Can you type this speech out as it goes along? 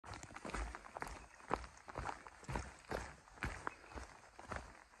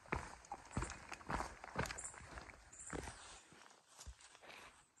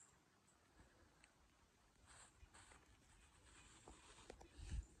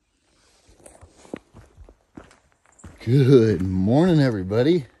Good morning,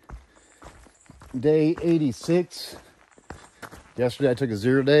 everybody. Day 86. Yesterday I took a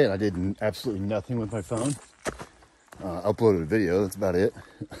 0 day and I did absolutely nothing with my phone. Uploaded a video, that's about it.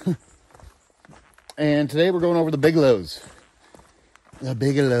 And today we're going over the Bigelows. The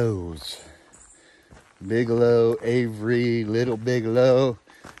Bigelows. Bigelow, Avery, Little Bigelow.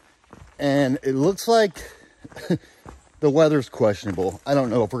 And it looks like the weather's questionable. I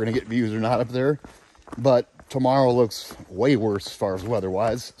don't know if we're going to get views or not up there, but tomorrow looks way worse as far as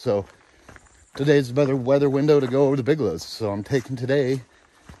weather-wise. So today's a better weather window to go over the Bigelows. So I'm taking today and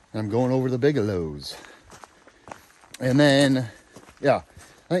I'm going over the Bigelows. And then, yeah,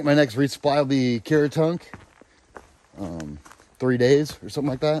 I think my next resupply will be Caratunk. 3 days or something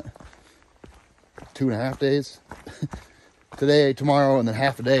like that. 2.5 days. Today, tomorrow, and then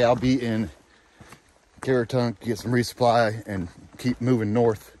half a day I'll be in Caratunk, get some resupply, and keep moving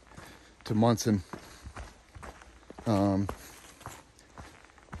north to Munson.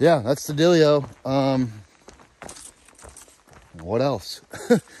 Yeah, that's the dealio. What else?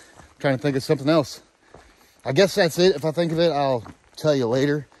 Trying to think of something else. I guess that's it. If I think of it, I'll tell you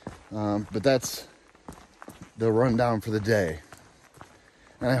later. But that's the rundown for the day.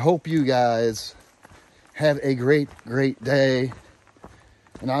 And I hope you guys have a great, great day.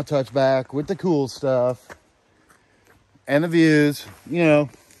 And I'll touch back with the cool stuff and the views, you know,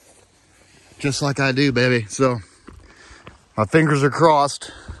 just like I do, baby. So my fingers are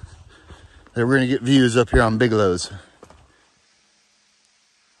crossed that we're going to get views up here on Bigelows.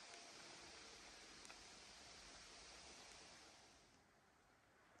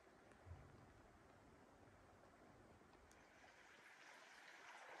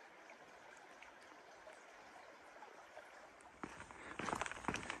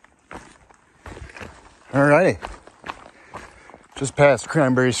 Alrighty. Just past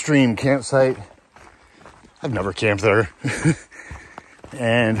Cranberry Stream campsite. I've never camped there.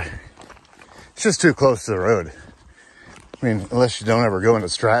 And it's just too close to the road. I mean, unless you don't ever go into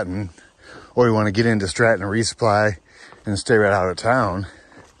Stratton, or you want to get into Stratton and resupply and stay right out of town.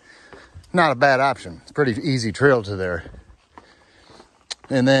 Not a bad option. It's a pretty easy trail to there.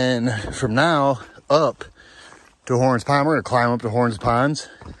 And then from now up to Horns Pond, we're going to climb up to Horns Ponds.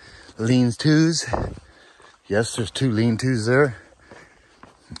 Lean-tos. Yes, there's 2 lean-tos there.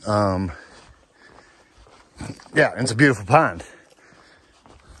 Yeah, and it's a beautiful pond.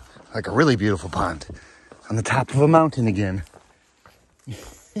 Like a really beautiful pond. On the top of a mountain again.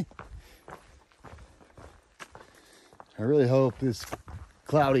 I really hope this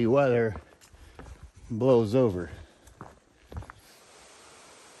cloudy weather blows over.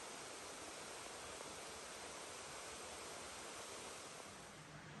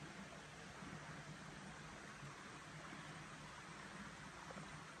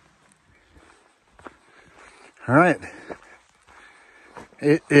 All right.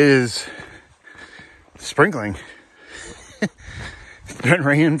 It is sprinkling. It's been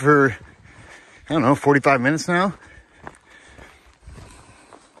raining for, I don't know, 45 minutes now.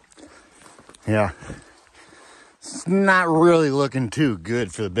 Yeah. It's not really looking too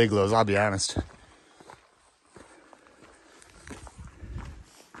good for the Bigelows, I'll be honest.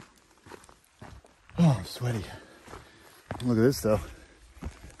 Oh, I'm sweaty. Look at this, though.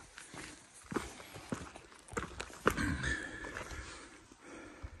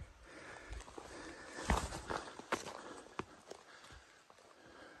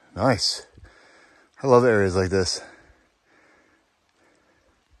 Nice. I love areas like this.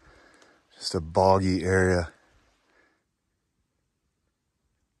 Just a boggy area.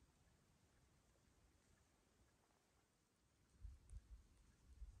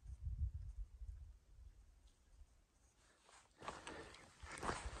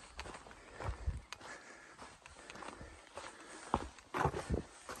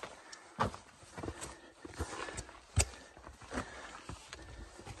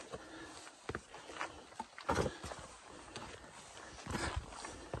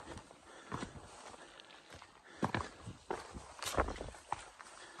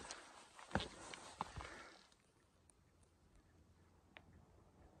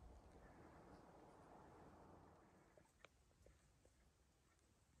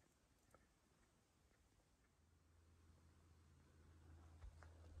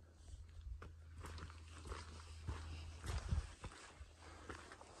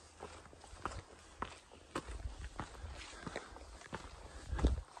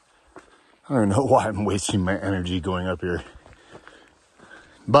 I don't know why I'm wasting my energy going up here.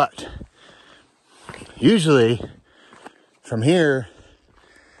 But usually from here,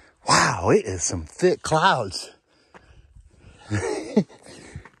 wow, it is some thick clouds.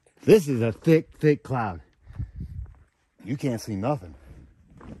 This is a thick, thick cloud. you can't see nothing.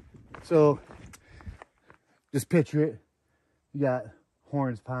 So just picture it. You got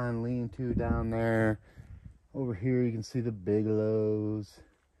Horns Pond lean-to down there. Over here you can see the Bigelows.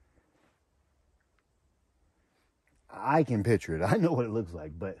 I can picture it. I know what it looks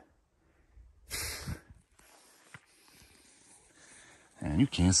like, but man, you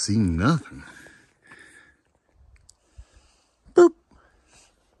can't see nothing. Boop.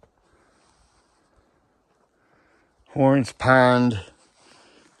 Horns Pond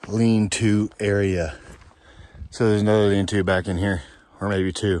lean-to area. So there's another lean-to back in here, or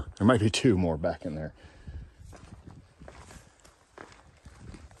maybe two. There might be two more back in there.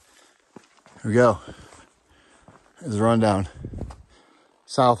 Here we go. Here's the rundown.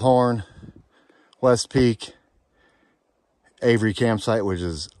 South Horn, West Peak, Avery campsite, which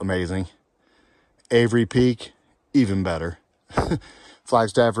is amazing. Avery Peak, even better.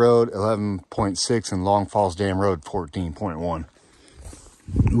 Flagstaff Road, 11.6, and Long Falls Dam Road, 14.1.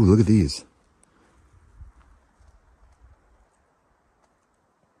 Ooh, look at these.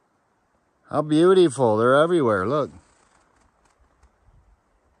 How beautiful. They're everywhere. Look.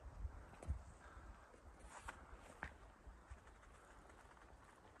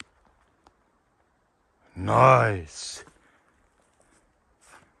 Nice.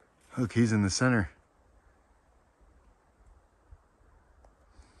 Look, he's in the center.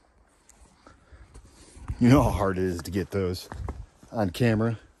 You know how hard it is to get those on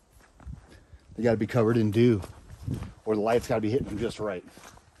camera. They got to be covered in dew, or the light's got to be hitting them just right.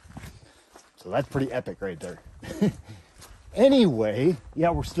 So that's pretty epic right there. Anyway,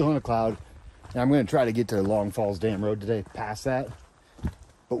 yeah, we're still in a cloud. And I'm going to try to get to Long Falls Dam Road today, past that.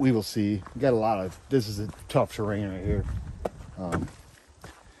 But we will see. We got a lot of, this is a tough terrain right here.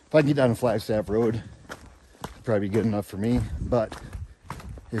 If I can get down to Flagstaff Road, it'd probably be good enough for me. But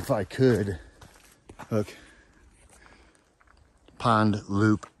if I could, look, Pond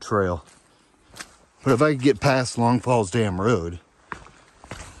Loop Trail. But if I could get past Long Falls Dam Road,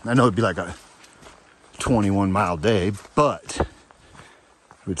 I know it'd be like a 21-mile day, but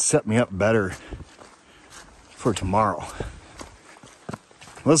it would set me up better for tomorrow.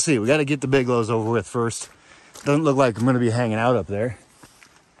 We'll see. We got to get the Bigelows over with first. Doesn't look like I'm going to be hanging out up there,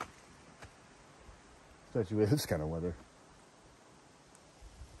 especially with this kind of weather.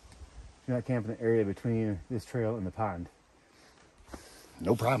 You're not camping in the area between this trail and the pond.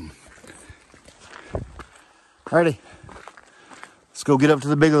 No problem. Alrighty, let's go get up to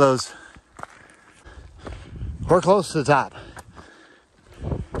the Bigelows. We're close to the top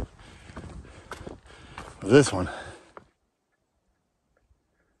of this one.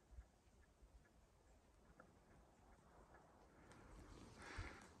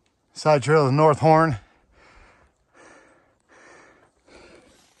 Side trail of the North Horn.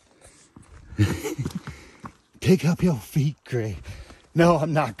 Pick up your feet, Gray. No,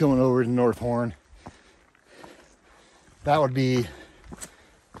 I'm not going over to North Horn. That would be,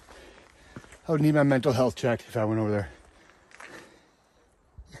 I would need my mental health checked if I went over there.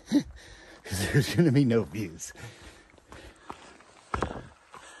 Because there's going to be no views.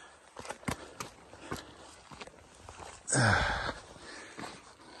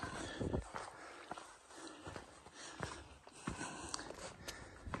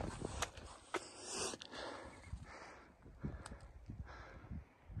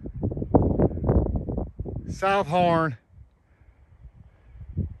 South Horn.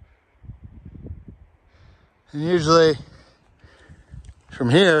 And usually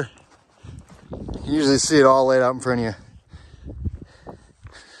from here, you can usually see it all laid out in front of you.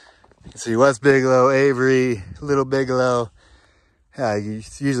 You can see West Bigelow, Avery, Little Bigelow. Yeah, you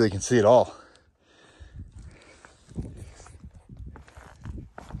usually can see it all.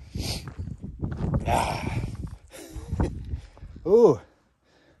 Ooh,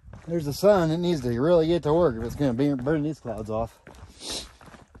 there's the sun. It needs to really get to work if it's going to burn these clouds off.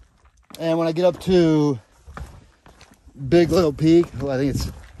 And when I get up to Bigelow Peak, well, I think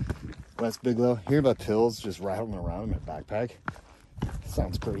it's West Bigelow. Hear about pills just rattling around in my backpack.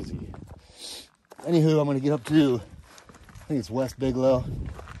 Sounds crazy. Anywho, I'm going to get up to, I think it's West Bigelow.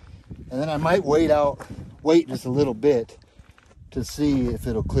 And then I might wait just a little bit to see if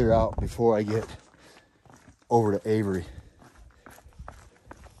it'll clear out before I get over to Avery.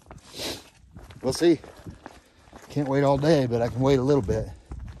 We'll see. Can't wait all day, but I can wait a little bit.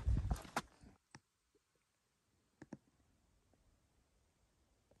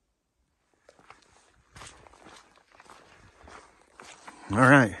 All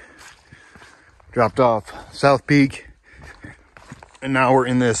right. Dropped off South Peak. And now we're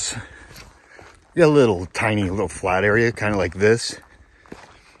in this little tiny little flat area, kind of like this,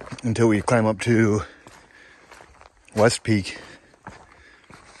 until we climb up to West Peak. I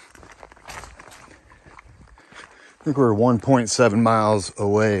think we're 1.7 miles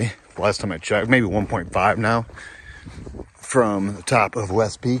away, last time I checked, maybe 1.5 now, from the top of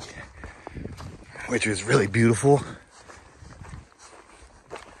West Peak, which is really beautiful.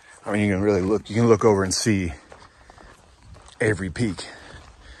 I mean, you can look over and see Avery Peak.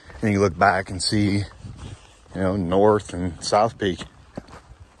 And you look back and see, North and South Peak.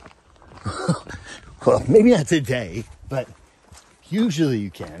 Well, maybe not today, but usually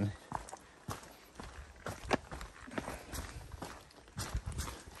you can.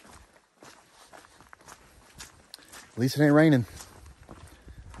 At least it ain't raining.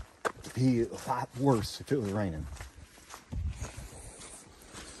 It'd be a lot worse if it was raining.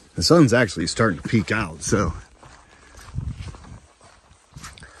 The sun's actually starting to peek out, so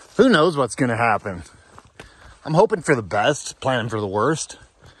who knows what's gonna happen. I'm hoping for the best, planning for the worst,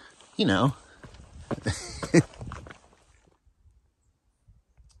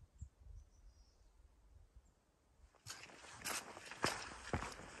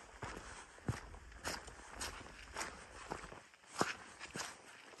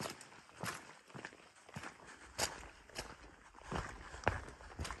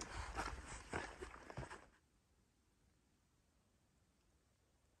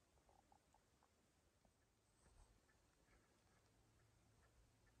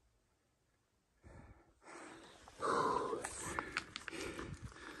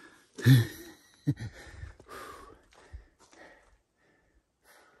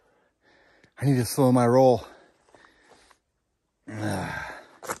 I need to slow my roll.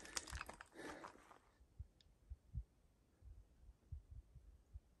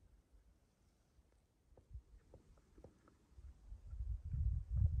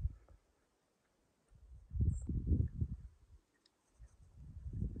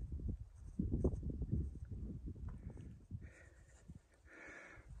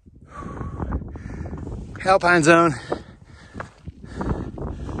 Alpine zone.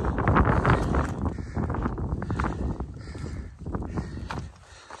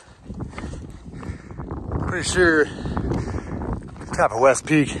 Pretty sure the top of West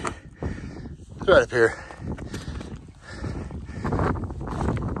Peak is right up here.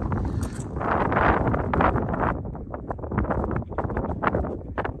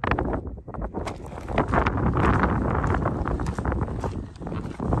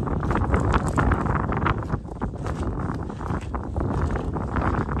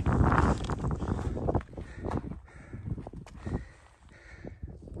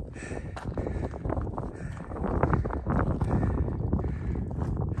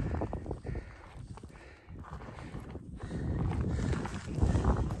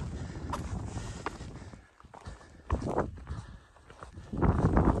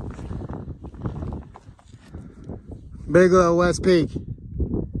 Bigelow, West Peak.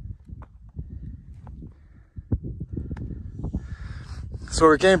 That's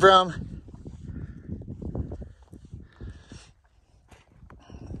where we came from.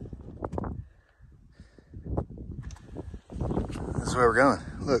 That's where we're going.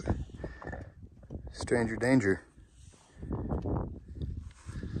 Look. Stranger danger.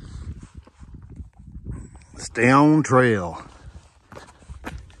 Stay on trail.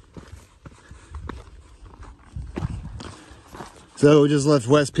 So we just left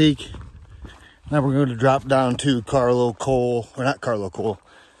West Peak. Now we're going to drop down to Bigelow Coal.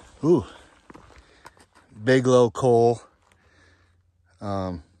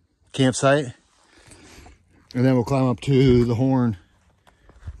 Campsite. And then we'll climb up to the Horn.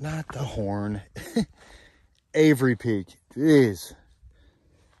 Not the Horn. Avery Peak. Jeez.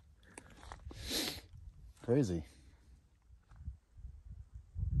 Crazy.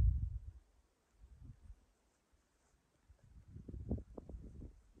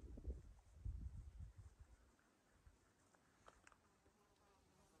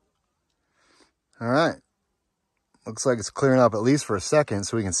 All right. Looks like it's clearing up at least for a second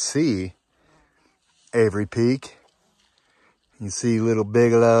so we can see Avery Peak. You can see Little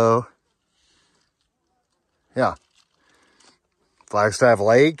Bigelow. Yeah. Flagstaff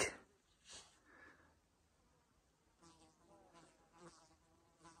Lake.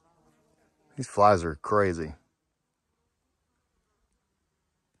 These flies are crazy.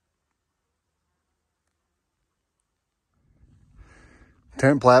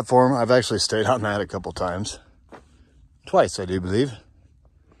 Tent platform. I've actually stayed on that a couple times. Twice, I do believe.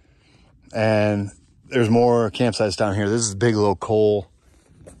 And there's more campsites down here. This is Bigelow Coal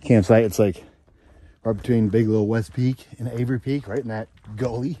campsite. It's like right between Bigelow West Peak and Avery Peak, right in that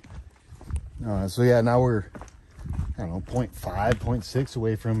gully. So yeah, now we're, I don't know, 0.5, 0.6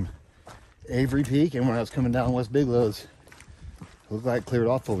 away from Avery Peak, and when I was coming down West Bigelow's, it looked like it cleared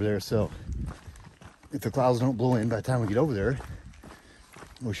off over there. So if the clouds don't blow in by the time we get over there,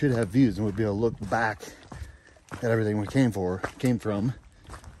 we should have views, and we'll be able to look back at everything we came from,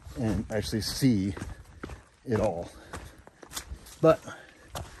 and actually see it all. But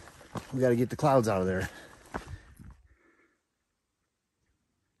we got to get the clouds out of there.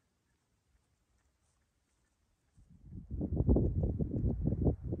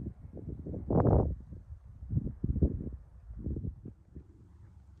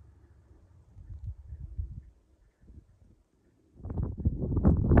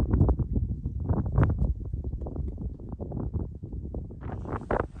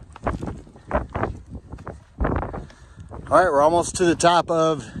 All right, we're almost to the top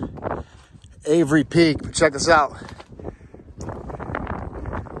of Avery Peak, but check this out.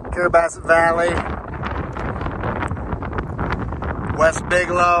 Carrabassett Valley, West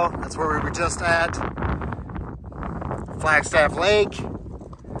Bigelow, that's where we were just at. Flagstaff Lake,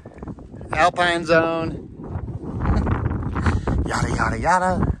 Alpine Zone, yada, yada,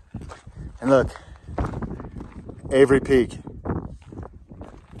 yada. And look, Avery Peak.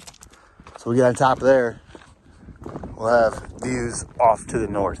 So we get on top of there, we'll have views off to the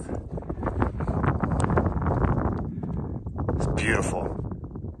north. It's beautiful.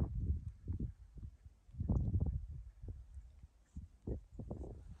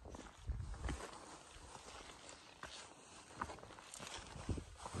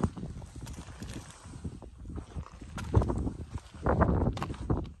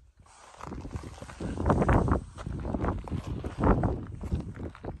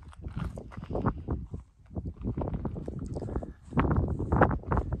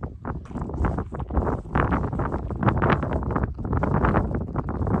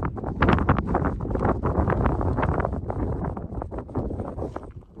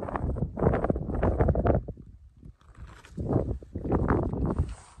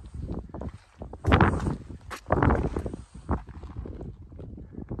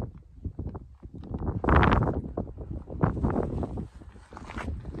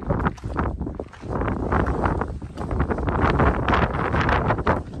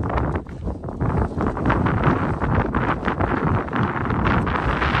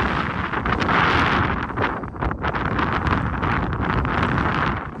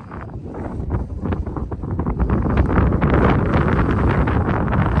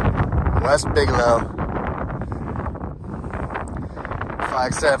 West Bigelow,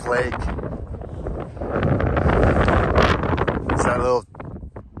 Flagstaff Lake. It's that little,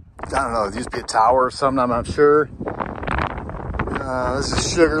 I don't know, it used to be a tower or something, I'm not sure. This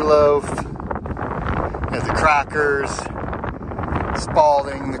is Sugarloaf. There's the Crackers,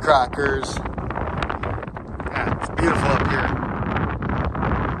 Spalding, the Crackers. Yeah, it's beautiful up here.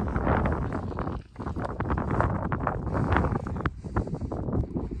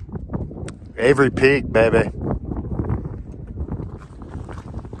 Avery Peak, baby.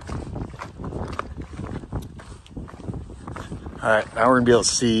 All right, now we're gonna be able to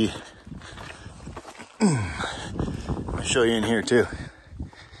see. I'll show you in here too.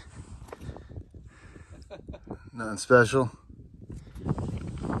 Nothing special.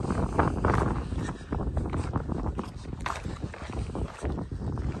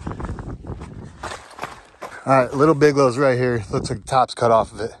 All right, Little Bigelow's right here. Looks like the top's cut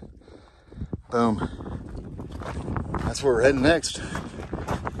off of it. Boom. That's where we're heading next.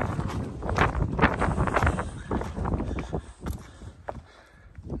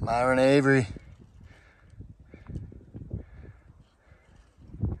 Myron Avery.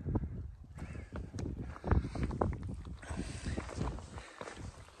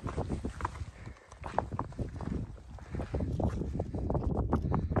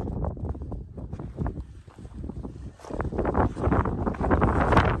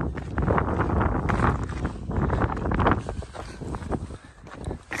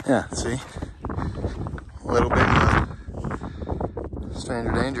 Yeah, see? A little bit of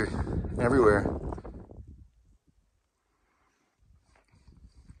stranger danger everywhere.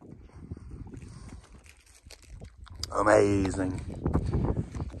 Amazing.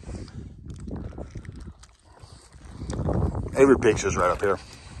 Avery Peak's right up here.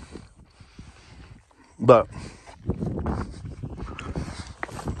 But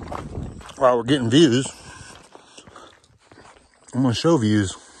while we're getting views, I'm going to show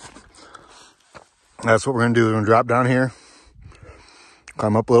views. That's what we're going to do. We're going to drop down here,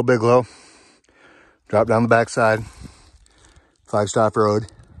 climb up Little Bigelow, drop down the backside, Flagstaff Road,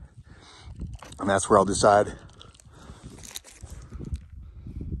 and that's where I'll decide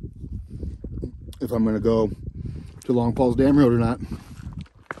if I'm going to go to Long Falls Dam Road or not.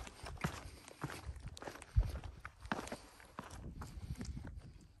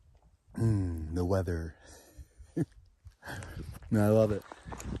 the weather. I love it.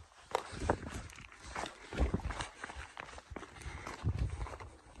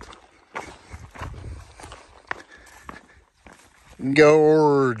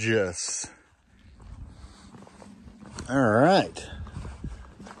 Gorgeous. All right.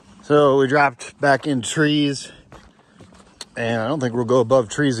 So we dropped back in trees, and I don't think we'll go above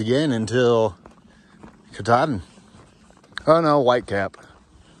trees again until Katahdin. Oh no, white cap.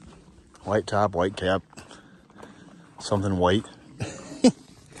 White top, white cap. Something white.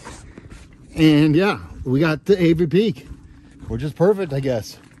 And yeah, we got the Avery Peak, which is perfect, I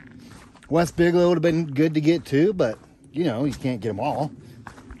guess. West Bigelow would have been good to get to, but you know, you can't get them all.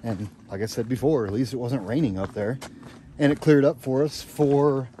 And like I said before, at least it wasn't raining up there. And it cleared up for us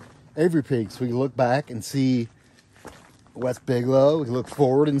for Avery Peak. So we can look back and see West Bigelow. We can look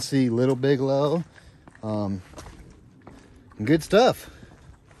forward and see Little Bigelow. Good stuff.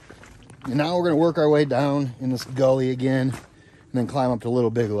 And now we're going to work our way down in this gully again and then climb up to Little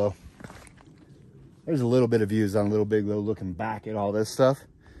Bigelow. There's a little bit of views on Little Bigelow looking back at all this stuff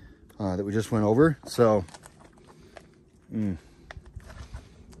that we just went over. So, I'm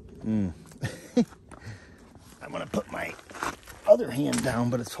going to put my other hand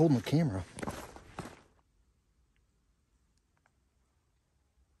down, but it's holding the camera.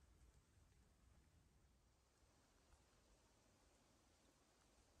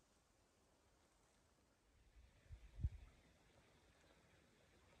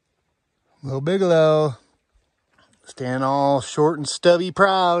 Little Bigelow, stand all short and stubby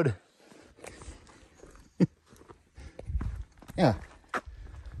proud. Yeah,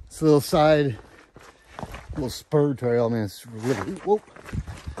 it's a little side, little spur trail. I mean, it's literally, whoop,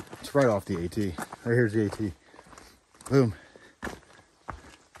 it's right off the AT. Right here's the AT. Boom.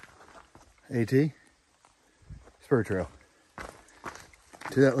 AT, spur trail.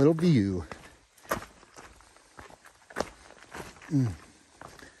 To that little view.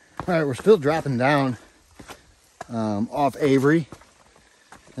 All right, we're still dropping down off Avery.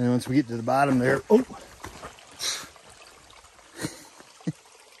 And once we get to the bottom there, oh,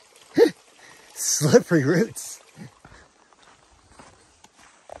 slippery roots.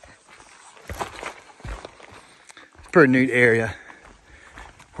 It's a pretty neat area.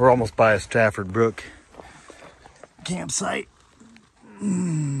 We're almost by a Stafford Brook campsite.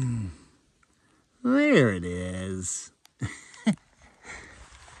 There it is.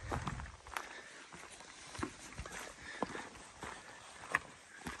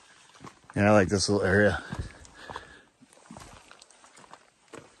 Yeah, I like this little area.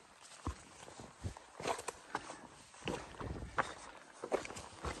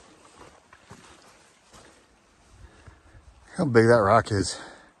 How big that rock is.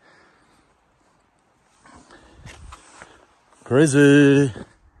 Crazy.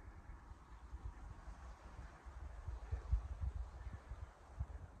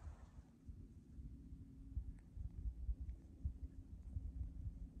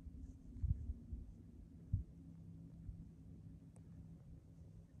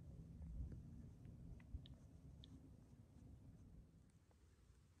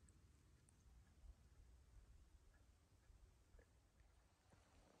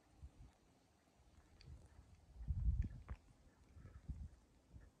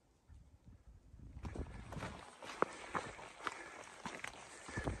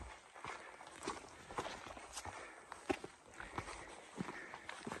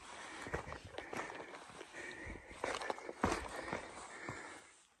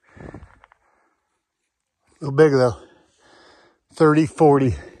 Little Bigelow, 30,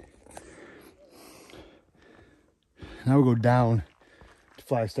 40. Now we'll go down to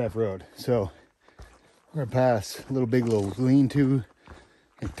Flagstaff Road. So we're gonna pass Little Bigelow lean-to,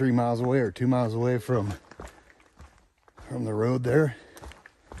 like 3 miles away or 2 miles away from the road there.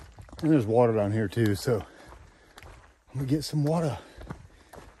 And there's water down here too, so I'm gonna get some water.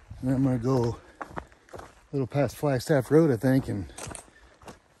 And then I'm gonna go a little past Flagstaff Road, I think, and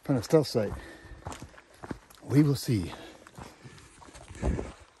find a stealth site. We will see.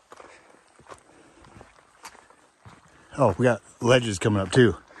 Oh, we got ledges coming up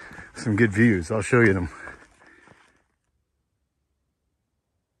too. Some good views. I'll show you them.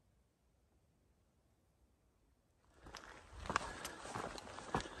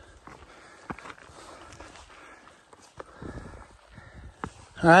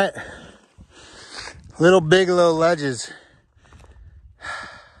 All right. Little Bigelow ledges.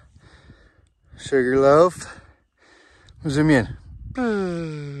 Sugarloaf. Zoom in.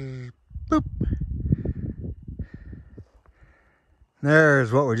 Boop.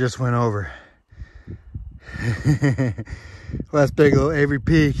 There's what we just went over. West Bigelow, Avery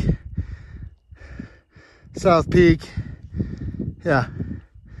Peak. South Peak. Yeah.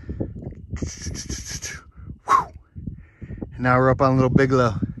 Now we're up on Little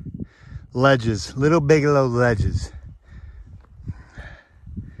Bigelow ledges. Little Bigelow ledges.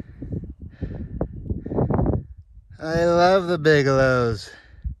 I love the Bigelows.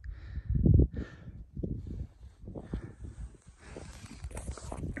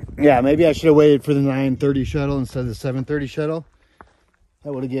 Yeah, maybe I should have waited for the 9:30 shuttle instead of the 7:30 shuttle.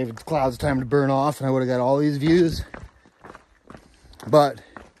 That would have gave the clouds time to burn off and I would have got all these views. But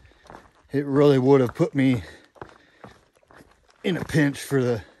it really would have put me in a pinch for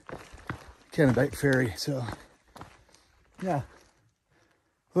the Kennebec ferry. So, yeah.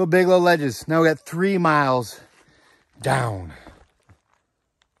 Little Bigelow ledges. Now we got 3 miles down.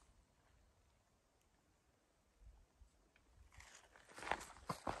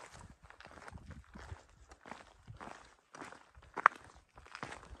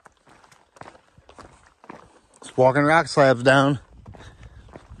 Just walking rock slabs down.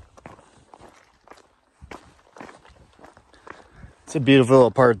 It's a beautiful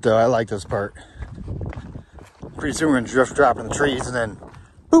little part though. I like this part. Pretty soon we're gonna just drop in the trees and then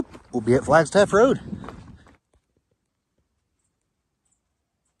boop, we'll be at Flagstaff Road.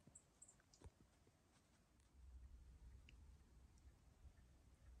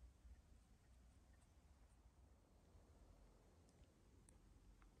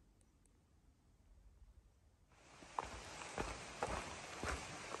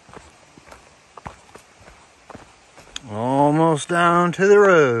 Almost down to the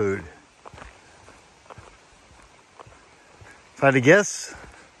road. If I had to guess,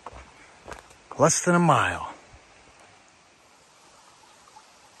 less than a mile.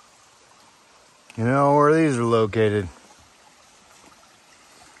 You know where these are located?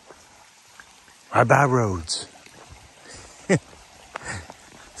 Right by roads. This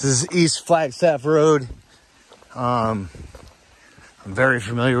is East Flagstaff Road. I'm very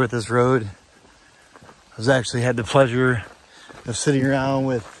familiar with this road. I've actually had the pleasure of sitting around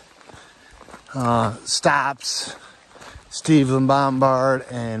with Stops, Steve Bombard,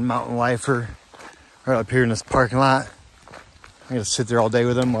 and Mountain Lifer right up here in this parking lot. I got to sit there all day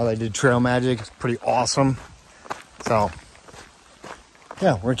with them while they did trail magic. It's pretty awesome. So,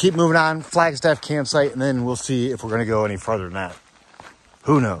 yeah, we're going to keep moving on. Flagstaff campsite, and then we'll see if we're going to go any further than that.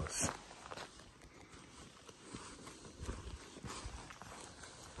 Who knows?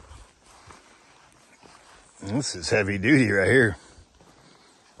 This is heavy duty right here.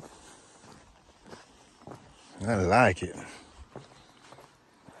 I like it.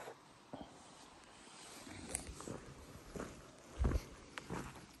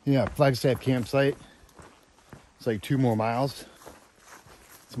 Yeah, Flagstaff campsite. It's like 2 more miles.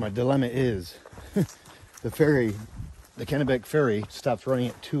 So my dilemma is the ferry, the Kennebec ferry stops running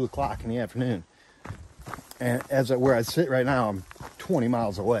at 2 o'clock in the afternoon. And where I sit right now, I'm 20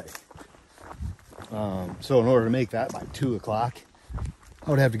 miles away. So in order to make that by 2 o'clock, I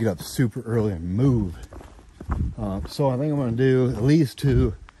would have to get up super early and move. So I think I'm going to do at least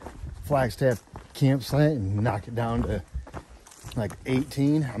to Flagstaff campsite and knock it down to like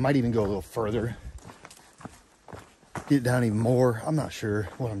 18. I might even go a little further. Get it down even more. I'm not sure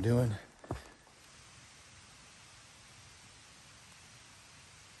what I'm doing.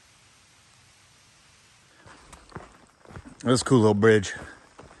 That's a cool little bridge.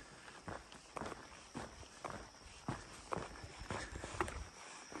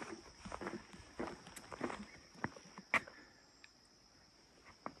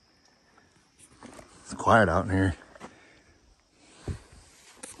 It's quiet out in here.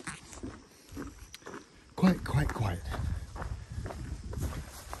 Quiet.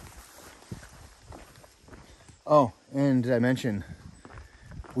 Oh, and did I mention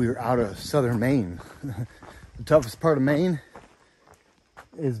we were out of southern Maine? The toughest part of Maine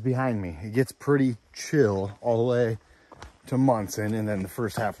is behind me. It gets pretty chill all the way to Munson, and then the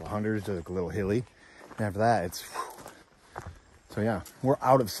first half of the 100s is a little hilly. And after that, it's whew. So yeah, we're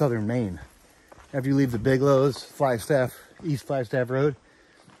out of southern Maine. After you leave the Bigelows, Flagstaff, East Flagstaff Road,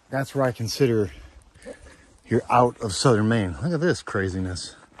 that's where I consider you're out of southern Maine. Look at this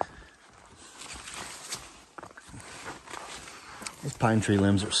craziness. Those pine tree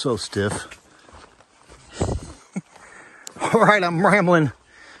limbs are so stiff. All right, I'm rambling.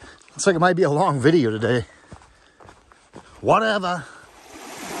 Looks like it might be a long video today. Whatever.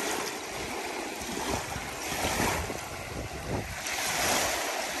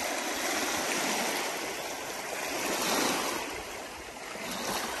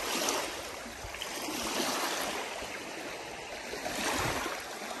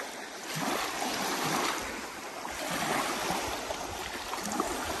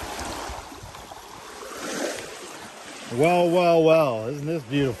 Well, well, well, isn't this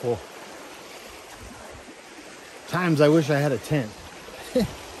beautiful? Times I wish I had a tent.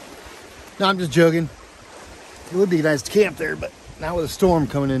 No, I'm just joking. It would be nice to camp there, but not with a storm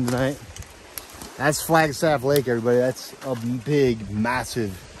coming in tonight. That's Flagstaff Lake, everybody. That's a big,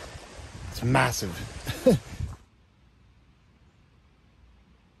 massive, it's massive.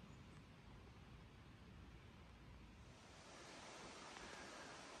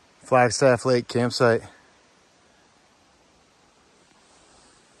 Flagstaff Lake campsite.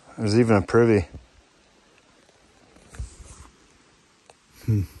 There's even a privy.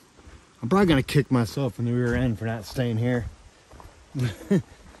 I'm probably gonna kick myself in the rear end for not staying here.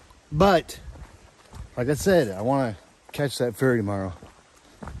 But, like I said, I wanna catch that ferry tomorrow.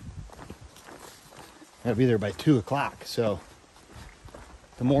 I'll be there by 2 o'clock, so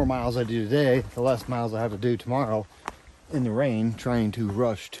the more miles I do today, the less miles I have to do tomorrow in the rain trying to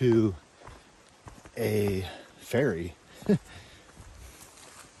rush to a ferry.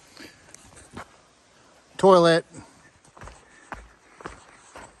 Toilet.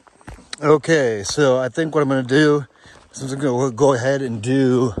 Okay, so I think what I'm going to do is I'm going to go ahead and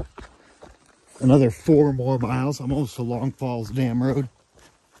do another 4 more miles. I'm almost to Long Falls Dam Road.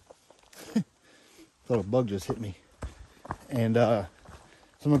 Thought a bug just hit me. And so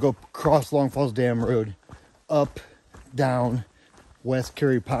I'm going to go cross Long Falls Dam Road, up, down, West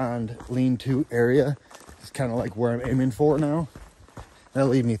Carey Pond lean-to area. It's kind of like where I'm aiming for now. That'll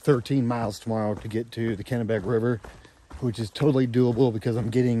leave me 13 miles tomorrow to get to the Kennebec River, which is totally doable because I'm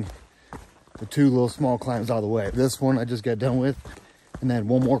getting the 2 little small climbs out of the way. This one I just got done with, and then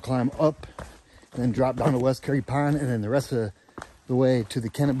 1 more climb up, and then drop down to West Carey Pond, and then the rest of the way to the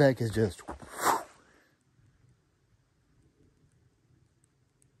Kennebec is just...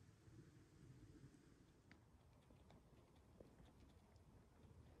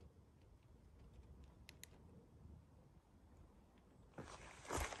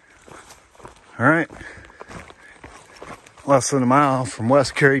 All right, less than a mile from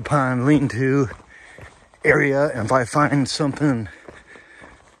West Carey Pond lean-to area, and if I find something,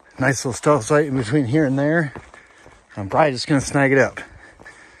 nice little stealth site in between here and there, I'm probably just gonna snag it up.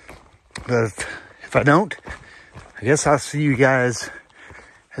 But if I don't, I guess I'll see you guys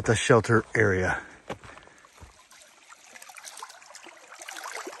at the shelter area.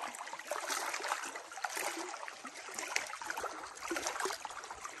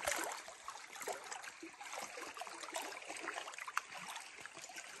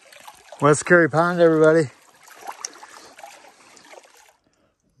 West Carey Pond, everybody.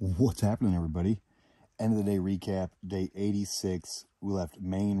 What's happening, everybody? End of the day recap, day 86. We left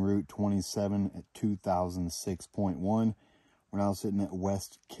main route 27 at 2006.1. We're now sitting at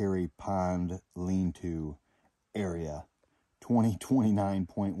West Carey Pond lean-to area,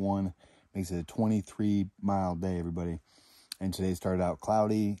 2029.1. Makes it a 23-mile day, everybody. And today started out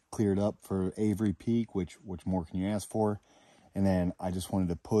cloudy, cleared up for Avery Peak, which more can you ask for? And then I just wanted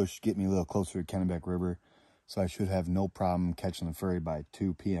to push, get me a little closer to Kennebec River. So I should have no problem catching the ferry by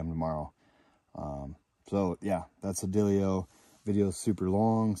 2 p.m. tomorrow. So yeah, that's a dealio. Video is super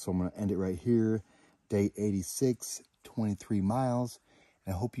long, so I'm going to end it right here. Day 86, 23 miles.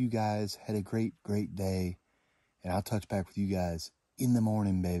 And I hope you guys had a great, great day. And I'll touch back with you guys in the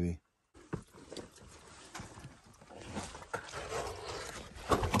morning, baby.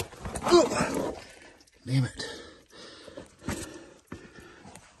 Oh, damn it.